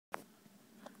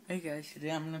Hey guys,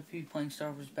 today I'm going to be playing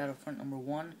Star Wars Battlefront number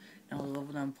 1. Now the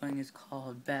level that I'm playing is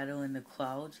called Battle in the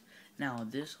Clouds. Now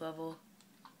this level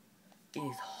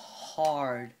is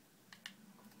hard.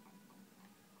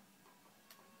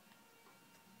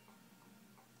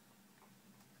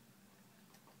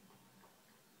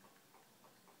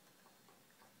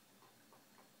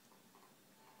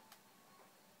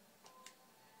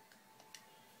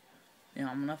 Now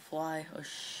I'm going to fly a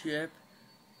ship.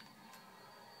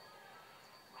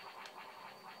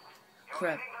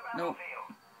 Crap, nope.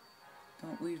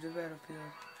 Don't leave the battlefield.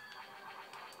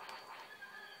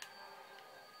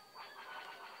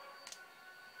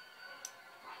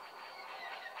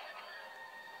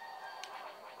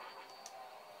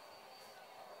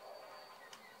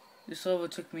 This level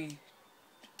took me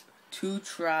 2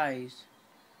 tries.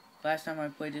 Last time I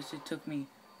played this, it took me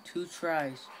 2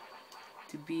 tries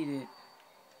to beat it.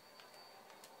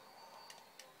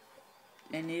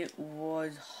 And it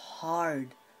was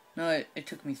hard. No, it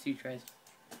took me 3 tries.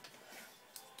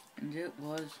 And it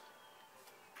was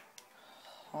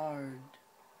hard.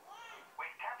 We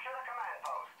captured a command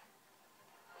post.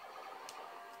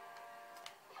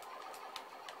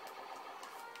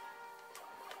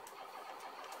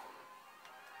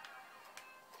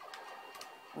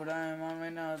 What I am on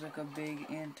right now is like a big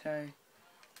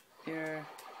anti-air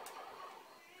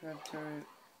grab turret.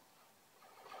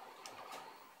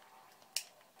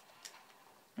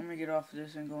 I'm gonna get off of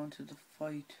this and go into the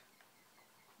fight.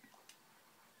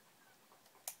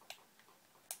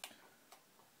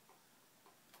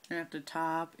 And at the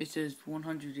top it says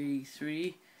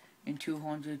 183 and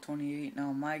 228.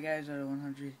 Now my guys are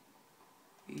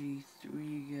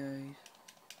 183 guys.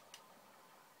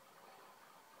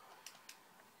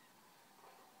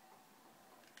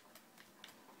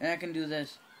 And I can do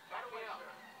this.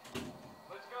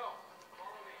 Let's go.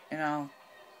 And I'll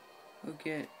look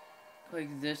at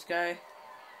like this guy. Back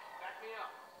me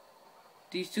up.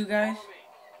 These 2 guys,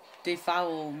 they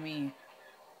follow me.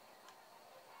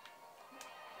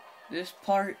 This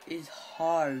part is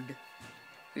hard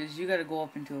because you gotta go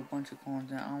up into a bunch of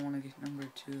columns and I don't want to get number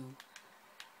 2.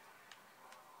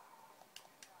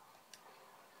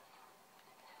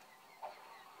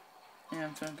 Yeah,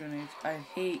 I'm throwing grenades. I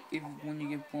hate if when you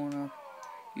get blown up,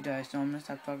 you die. So I'm gonna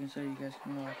stop talking so you guys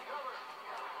can watch.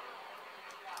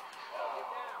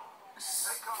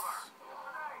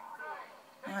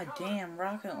 Ah, damn,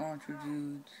 rocket launcher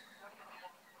dudes.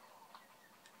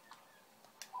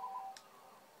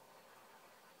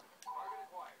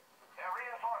 Their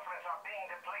reinforcements are being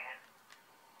depleted.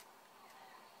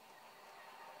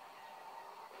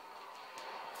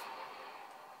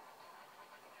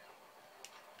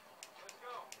 Let's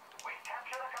go. We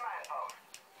captured a command post.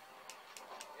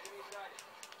 Enemy sighted.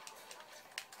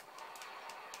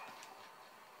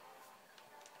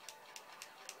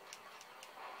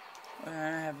 And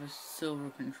I have a silver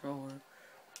controller.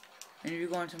 And if you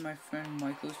go into my friend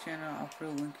Michael's channel, I'll put a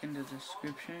link in the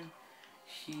description.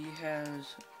 He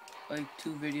has like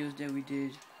 2 videos that we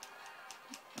did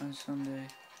on Sunday.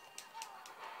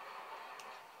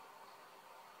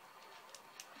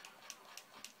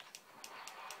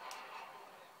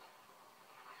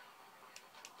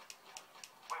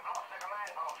 We've lost the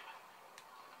command post.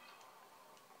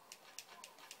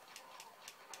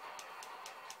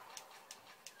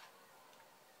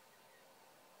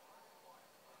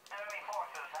 Enemy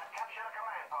forces have captured a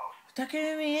command post. Stop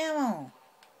giving me ammo!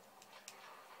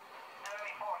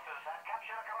 Enemy forces have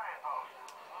captured a command post.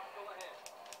 Hostile ahead.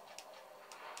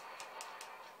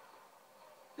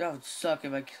 That would suck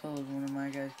if I killed one of my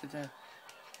guys, because that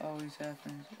always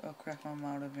happens. Oh crap, I'm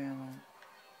out of ammo.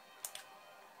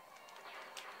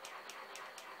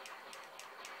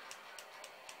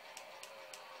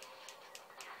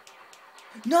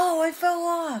 No, I fell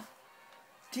off!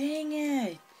 Dang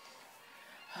it!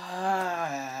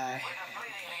 I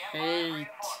hate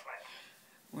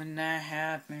when that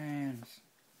happens.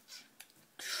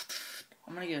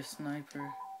 I'm gonna get a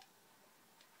sniper.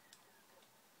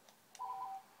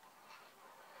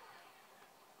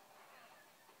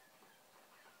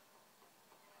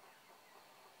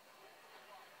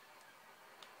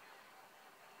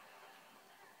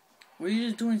 What are you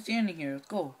just doing standing here? Let's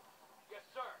go. Yes,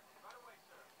 sir. Right away,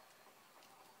 sir.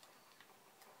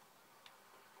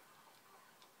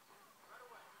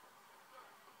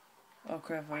 Oh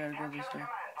crap, I gotta go this way. Command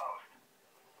post.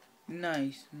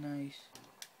 Nice, nice.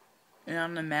 And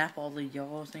on the map, all the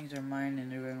yellow things are mine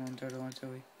and the red ones are the ones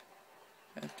that we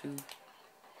have to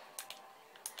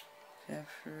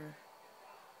capture.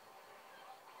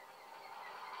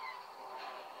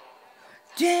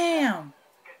 Damn!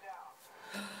 Get down.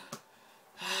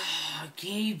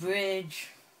 Gay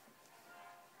bridge.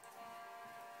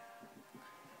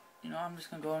 You know, I'm just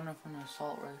gonna go in there from an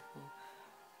assault rifle.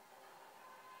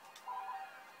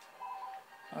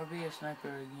 Or be a sniper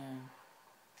again.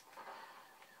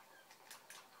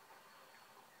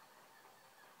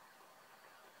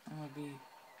 I'm gonna be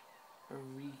a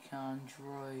recon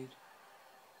droid.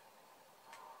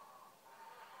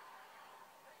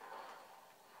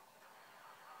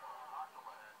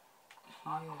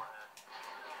 Yeah.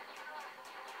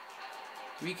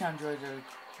 Recon droids are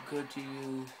good to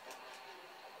use.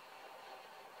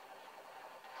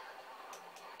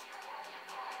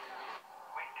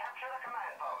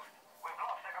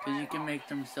 Because you can make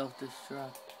them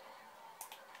self-destruct.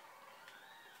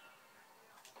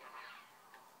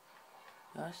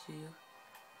 I see you.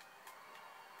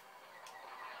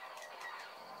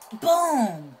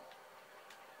 Boom!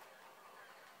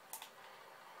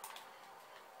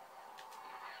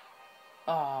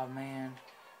 Aw, man.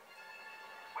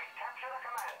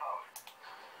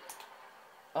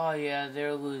 Oh yeah,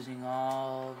 they're losing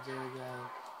all of their guys.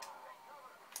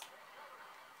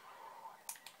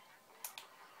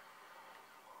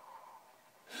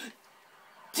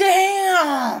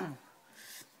 Damn!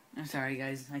 I'm sorry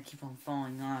guys, I keep on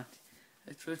falling off.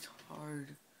 It's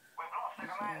hard.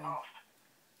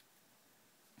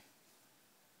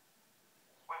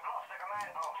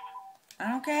 I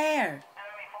don't care.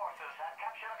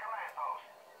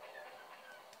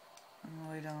 I'm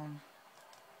gonna lay down.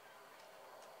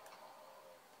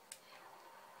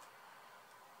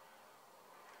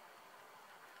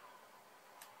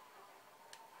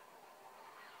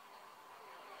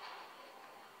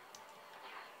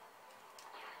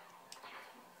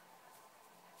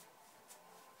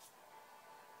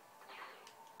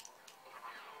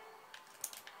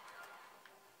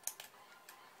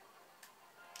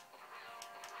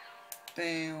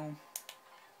 Bam.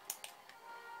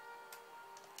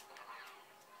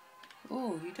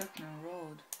 Oh, he ducked in the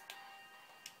road.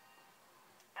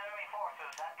 Enemy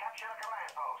forces have captured a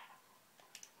command post.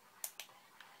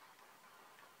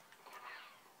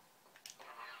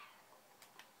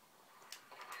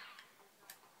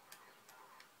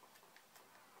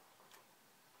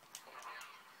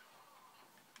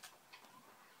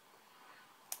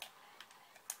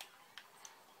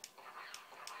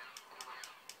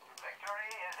 Victory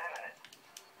is imminent.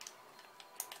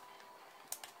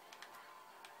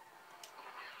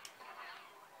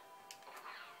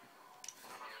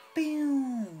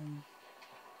 Boom.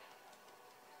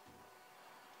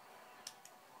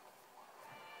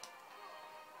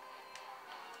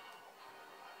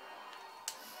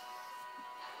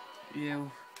 Yeah,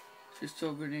 just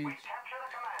throw grenades. We captured a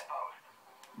command post.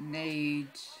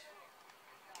 Nades.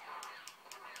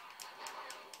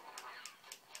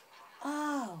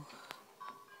 Oh.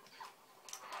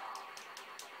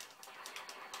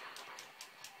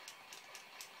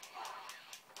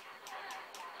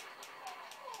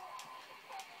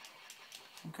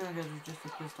 I'm gonna get just a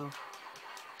pistol.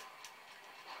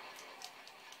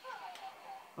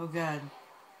 Oh god.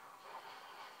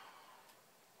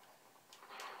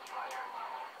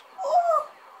 Oh!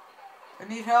 I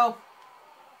need help.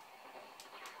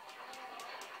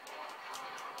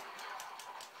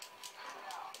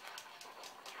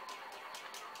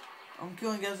 I'm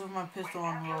killing guys with my pistol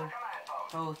on low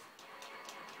health.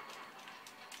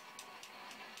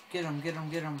 Get him, get him,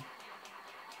 get him.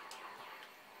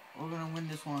 We're gonna win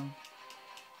this one. We've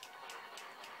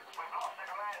lost the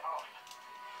command post.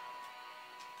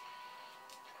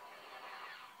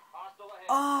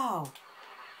 Oh!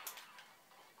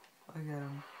 I got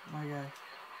him. My guy. Enemy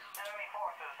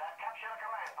forces have captured a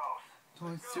command post. There's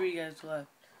only 3 guys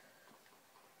left.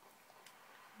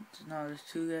 No, there's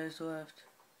 2 guys left.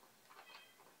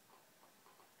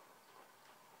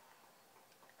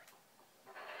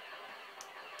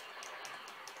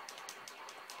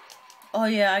 Oh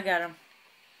yeah, I got him.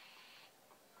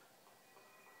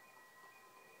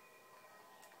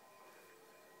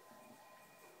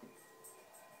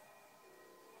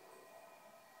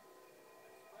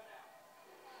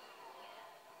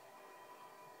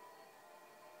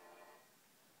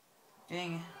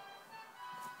 Dang it.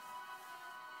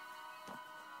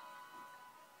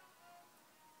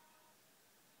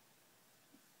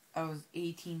 I was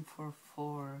 18 for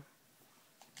 4.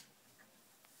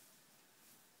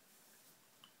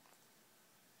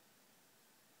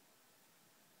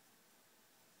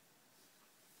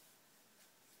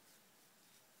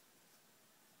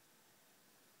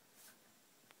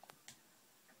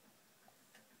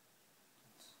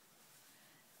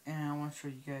 And I want to show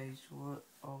you guys what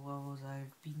all levels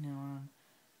I've beaten on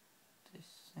this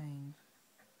thing.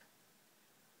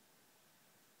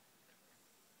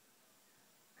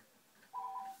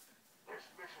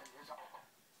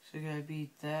 So you gotta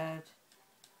beat that.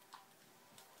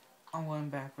 I'm going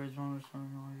backwards, but I'm just showing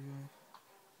all you guys.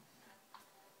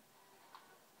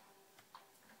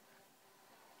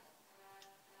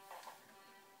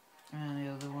 And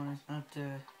the other one is not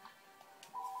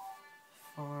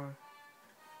far.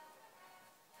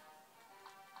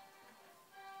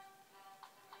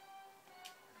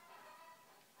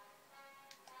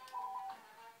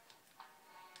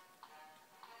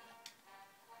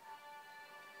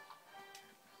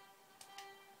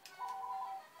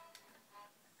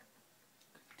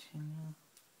 Continue.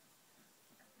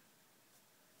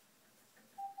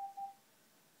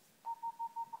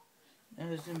 And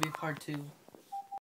there's gonna be part 2.